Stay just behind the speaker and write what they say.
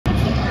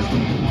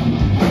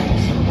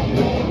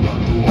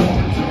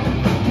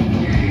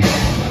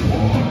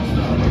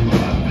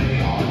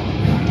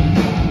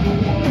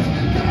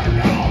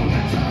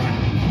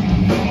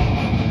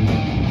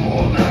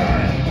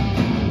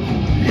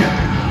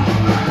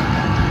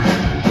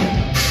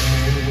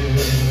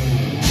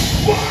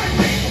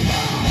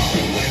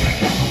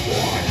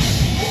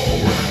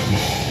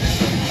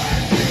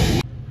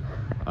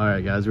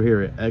guys, we're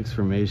here at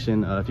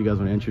Exformation. If you guys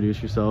want to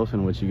introduce yourself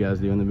and what you guys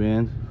do in the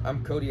band.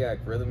 I'm Kodiak,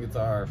 rhythm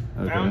guitar,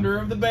 Okay. founder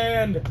of the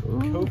band,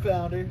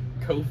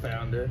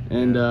 co-founder.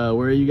 And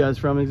where are you guys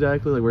from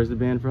exactly? Like, where's the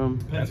band from?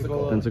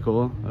 Pensacola.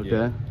 Pensacola. Okay.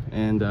 Yeah.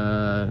 And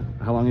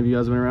how long have you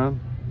guys been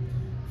around?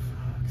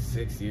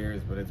 6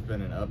 years, but it's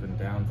been an up and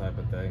down type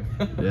of thing.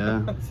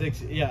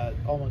 Yeah.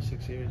 Almost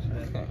 6 years.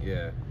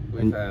 Yeah,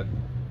 we've had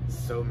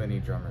so many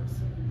drummers.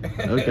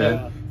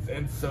 Okay.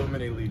 And so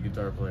many lead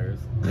guitar players.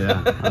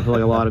 Yeah, I feel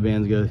like a lot of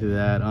bands go through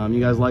that. You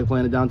guys like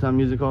playing at Downtown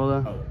Music Hall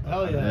though? Oh,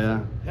 Hell yeah.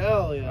 Yeah.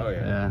 Hell yeah. Oh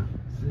yeah. Yeah.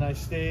 It's a nice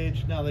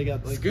stage. Now they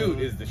got like Scoot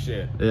is the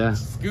shit. Yeah.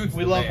 Scoot's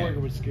we the love man.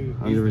 working with Scoot.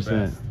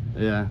 100%.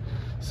 Yeah.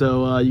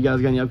 So you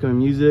guys got any upcoming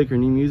music or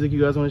new music you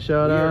guys want to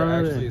shout We out?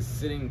 are actually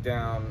sitting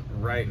down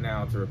right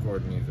now to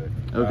record music.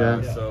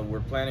 Okay. Yeah. So we're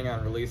planning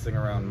on releasing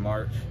around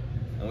March,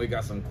 and we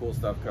got some cool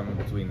stuff coming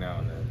between now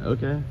and then.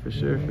 Okay, for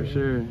sure, for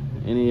sure.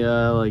 Any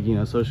like, you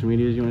know, social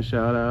medias you want to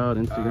shout out?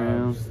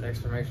 Instagram? Just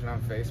Exformation on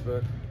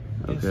Facebook.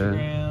 Okay.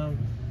 Instagram.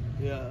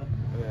 Yeah.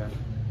 Yeah.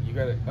 You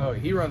got it. Oh,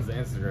 he runs the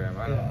Instagram.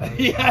 I don't.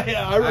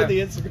 Yeah. I read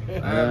the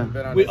Instagram. I haven't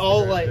been on We Instagram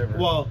all like, ever.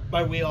 well,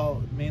 by we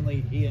all,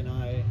 mainly he and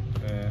I.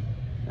 Yeah.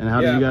 And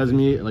how did you guys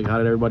meet? Like, how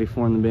did everybody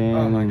form the band?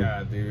 Oh my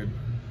god, dude!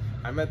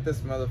 I met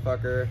this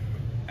motherfucker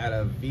at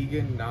a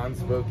vegan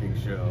non-smoking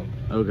show,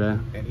 Okay.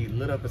 and he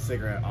lit up a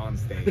cigarette on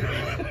stage.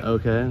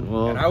 Okay.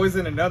 Well. And I was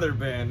in another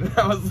band, and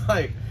I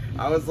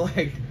was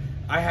like,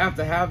 I have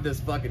to have this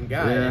fucking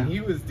guy, Yeah. and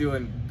he was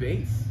doing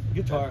bass.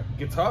 Guitar.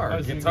 Guitar I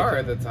was doing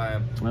at the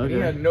time. And he Okay.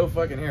 had no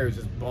fucking hair, he was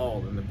just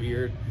bald and the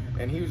beard,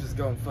 and he was just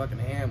going fucking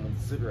ham with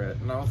a cigarette,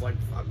 and I was like,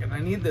 fucking, I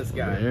need this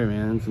guy. There,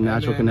 man. It's a And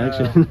natural then,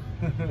 connection.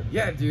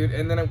 Yeah, dude.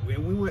 And then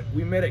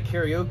we met at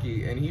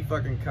karaoke, and he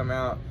fucking come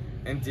out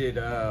and did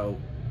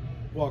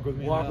Walk with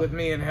me. Walk with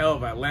Me in Hell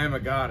by Lamb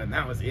of God, and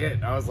that was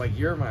it. I was like,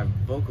 you're my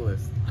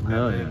vocalist.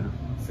 Hell And yeah. then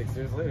 6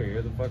 years later,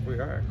 here the fuck we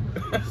are.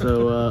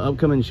 So,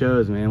 upcoming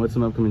shows, man. What's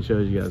some upcoming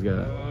shows you guys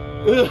got?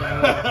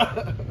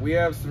 We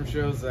have some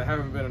shows that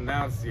haven't been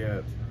announced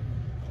yet.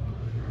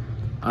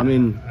 I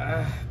mean,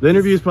 the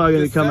interview's probably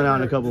going to be coming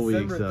out in a couple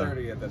weeks. December So.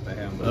 30th at the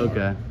Hamlet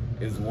Okay.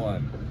 is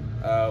one.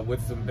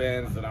 With some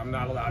bands that I'm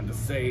not allowed to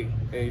say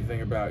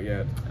anything about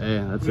yet.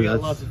 Hey, that's We got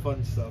that's. lots of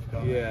fun stuff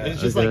coming. Yeah.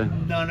 It's just Okay. like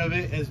none of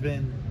it has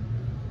been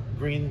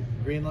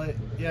greenlit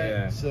yet.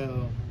 Yeah.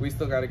 So We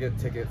still got to get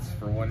tickets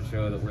for one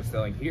show that we're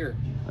selling here.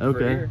 for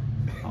Okay. here.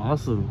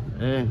 Awesome.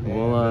 Hey, And,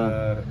 well,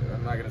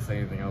 I'm not gonna say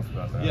anything else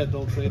about that. yeah,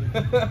 don't say it.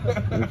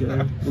 okay.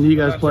 And you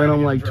guys not plan trying to on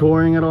get like in trouble.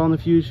 touring at all in the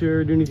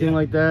future? Do anything Yeah.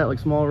 like that, like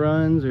small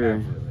runs or?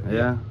 Absolutely.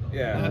 Yeah.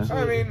 Yeah.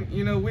 Absolutely. I mean,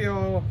 you know, we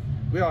all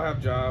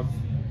have jobs,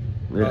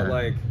 Yeah. but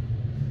like,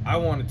 I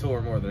want to tour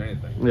more than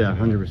anything. Yeah.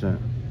 100%.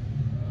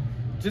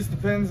 Just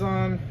depends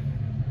on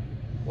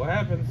what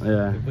happens.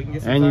 Yeah. If we can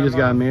get some And you time just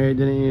got off. married,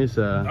 didn't you?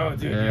 So. Oh,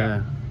 dude,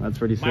 yeah. That's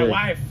pretty sick. My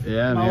wife.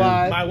 Yeah, My man.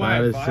 wife. My That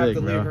wife. is I'll sick, have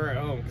to bro. leave her at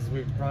home because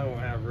we probably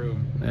won't have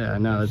room. Yeah,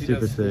 no, that's she super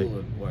does sick. school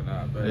and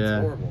whatnot, but Yeah.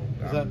 it's horrible.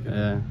 Is that-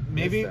 Yeah.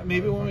 maybe that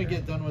when we motherfucker.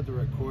 get done with the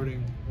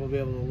recording, we'll be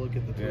able to look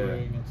at the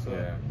touring and stuff.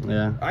 Yeah.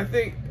 Yeah. I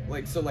think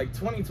like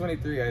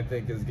 2023 I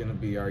think is gonna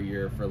be our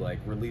year for like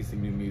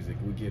releasing new music.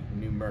 We get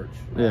new merch,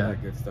 all Yeah.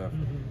 that good stuff.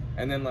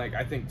 And then like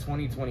I think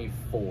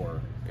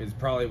 2024 is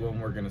probably when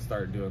we're gonna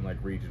start doing like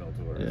regional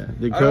tours. Yeah.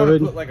 Did I don't want COVID?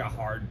 to put like a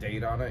hard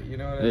date on it, you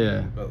know what I Yeah.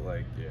 mean? But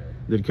like, yeah.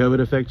 Did COVID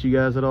affect you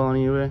guys at all in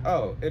any way?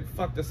 Oh, it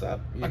fucked us up.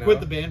 You I know? quit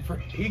the band for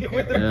He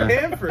quit the Yeah.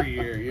 band for a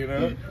year, you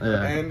know?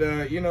 Yeah.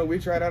 And, you know, we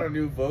tried out a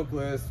new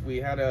vocalist. We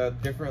had a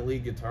different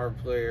lead guitar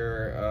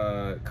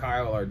player.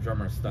 Kyle, our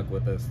drummer, stuck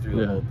with us through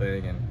the Yeah. whole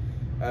thing.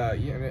 And,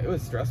 yeah, it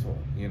was stressful,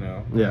 you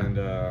know? Yeah. And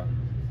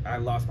I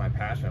lost my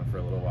passion for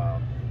a little while.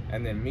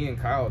 And then me and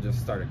Kyle just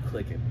started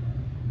clicking.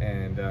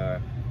 And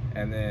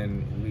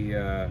then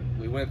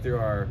we went through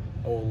our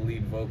old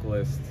lead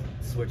vocalist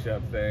switch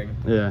up thing.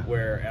 Yeah.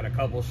 Where at a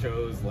couple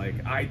shows, like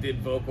I did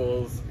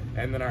vocals,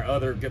 and then our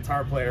other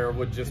guitar player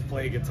would just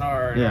play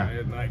guitar, and, Yeah.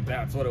 and like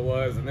that's what it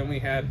was. And then we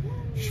had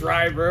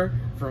Schreiber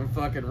from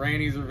fucking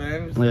Rainey's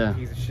Revenge. Yeah.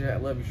 Piece of shit. I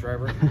love you,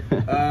 Schreiber.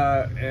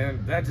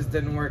 And that just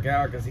didn't work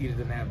out because he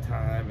didn't have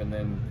time. And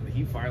then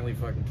he finally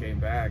fucking came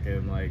back,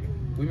 and like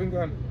we've been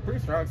going pretty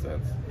strong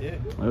since. Yeah.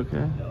 Okay.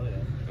 Hell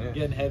yeah. Yeah.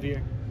 Getting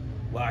heavier.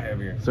 A lot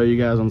heavier. So you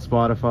guys on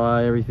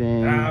Spotify,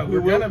 everything? We're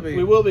gonna be.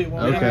 We will be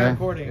when we're Okay. done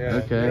recording. Yeah.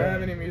 Okay. We don't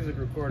have any music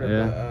recorded,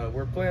 Yeah. but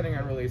we're planning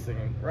on releasing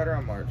it right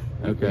around March.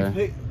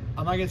 Okay.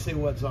 I'm not gonna say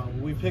what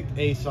song. We picked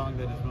a song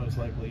that is most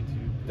likely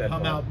to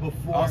come Deadfall. out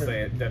before. I'll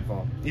say it,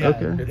 Deadfall. Yeah,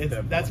 Okay. It's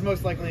Deadfall. that's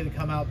most likely to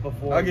come out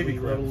before I'll give we you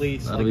clips.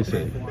 release That'll like be a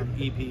sick. full-form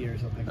EP or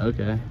something.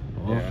 Okay.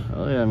 Well, Yeah.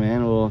 Oh yeah,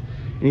 man. Well,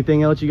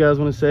 anything else you guys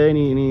want to say?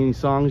 Any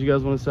songs you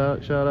guys want to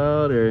shout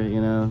out, or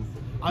you know,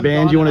 I'm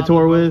bands Don you want and to I'm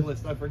tour the with?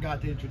 vocalist. I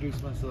forgot to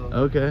introduce myself.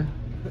 Okay.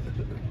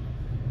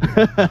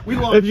 We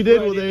launched If you did,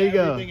 right well, there into you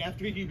go. everything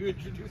after you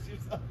introduce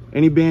yourself.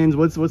 Any bands?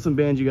 What's some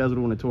bands you guys would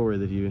want to tour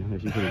with if you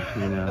could,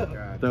 you know,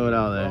 God, throw it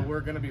out there? Well,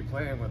 we're gonna be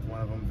playing with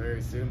one of them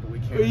very soon, but we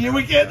can't.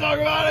 We can't talk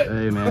about it.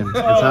 Hey man,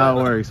 that's how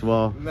it works.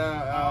 Well,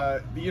 Nah,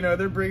 you know,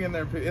 they're bringing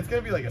their. It's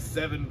gonna be like a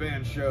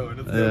 7-band show, and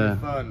it's gonna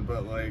be fun.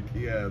 But like,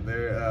 yeah,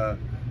 they're.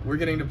 We're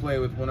getting to play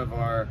with one of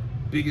our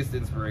biggest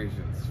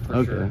inspirations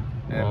for sure,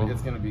 and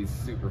it's gonna be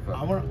super fun.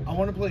 I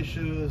want to play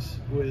shows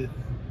with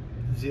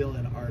Zeal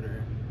and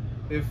Ardor.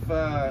 If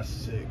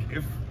sick.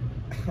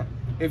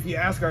 If you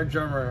ask our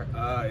drummer,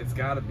 it's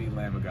got to be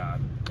Lamb of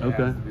God. It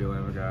has to be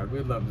Lamb of God.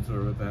 We'd love to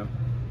tour with them.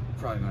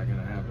 Probably not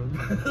gonna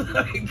happen.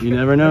 Like, you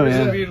never know,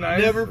 man. Be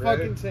nice, never right?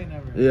 fucking say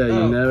never. Yeah,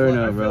 you never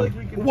know, bro. Like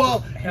we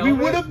Well, we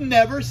would have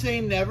never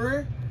say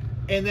never,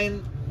 and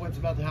then what's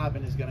about to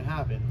happen is gonna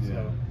happen. Yeah.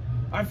 So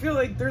I feel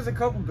like there's a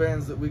couple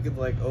bands that we could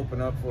like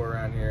open up for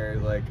around here.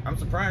 Like, I'm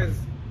surprised.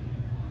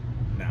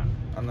 Nah,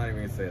 I'm not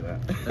even gonna say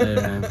that. Hey,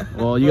 man.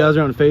 Well, you guys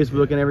are on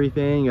Facebook and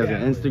everything. You guys are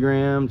on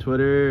Instagram,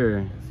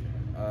 Twitter.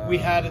 Or... we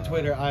had a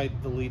Twitter. I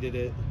deleted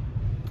it.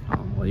 Oh,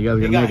 well, you guys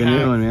are gonna make a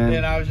new one, man.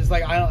 And I was just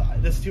like,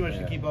 this is too much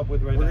to keep up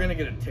with right now. We're gonna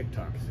get a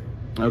TikTok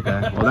soon.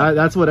 Okay. Well,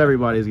 that's what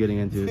everybody's getting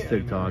into is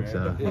TikTok.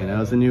 So you know,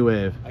 it's a new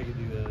wave. I could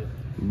do that.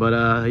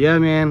 But yeah,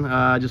 man,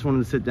 I just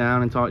wanted to sit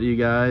down and talk to you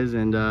guys,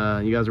 and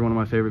you guys are one of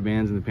my favorite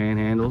bands in the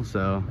Panhandle,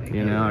 so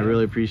you know, I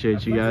really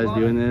appreciate you guys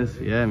doing this.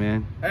 Yeah,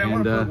 man. Hey, I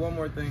want to plug one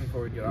more thing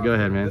before we get off. Go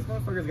ahead, man. This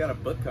motherfucker's got a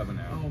book coming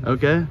out.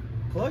 Okay.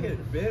 Plug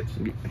it,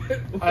 bitch.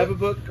 I have a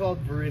book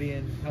called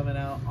Viridian coming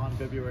out on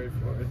February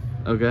 4th.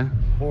 Okay.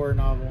 Horror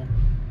novel.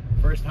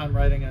 First time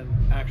writing an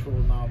actual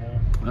novel.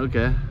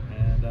 Okay.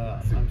 And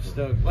I'm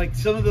stoked. Like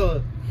some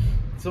of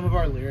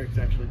our lyrics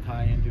actually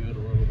tie into it a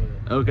little bit.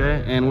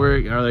 Okay. And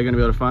are they going to be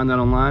able to find that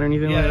online or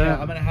anything like that?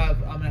 Yeah. I'm gonna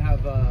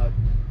have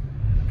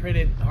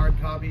printed hard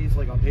copies,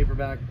 like on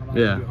paperback. I'm not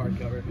gonna do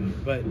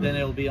hardcover, but then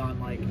it'll be on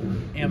like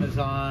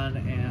Amazon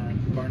and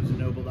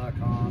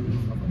BarnesandNoble.com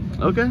and stuff like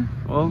that. Okay.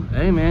 Well,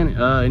 hey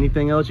man,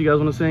 anything else you guys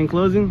want to say in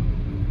closing?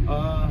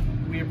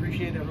 We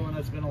appreciate everyone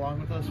that's been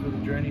along with us for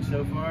the journey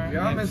so far.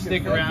 Y'all And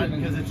stick around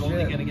because it's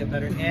only gonna get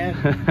better. And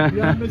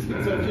y'all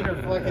misconception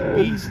are fucking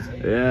beast.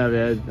 Yeah,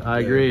 man, I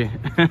agree. You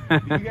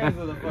guys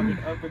are the fucking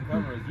up and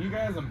comers. You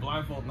guys in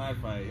Blindfold Knife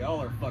Fight, y'all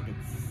are fucking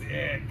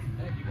sick.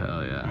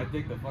 Hell yeah. I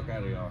dig the fuck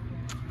out of y'all.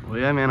 Well,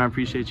 yeah, man, I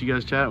appreciate you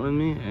guys chatting with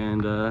me,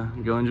 and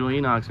go enjoy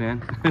Enox,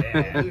 man.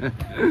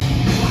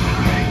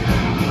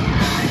 Yeah.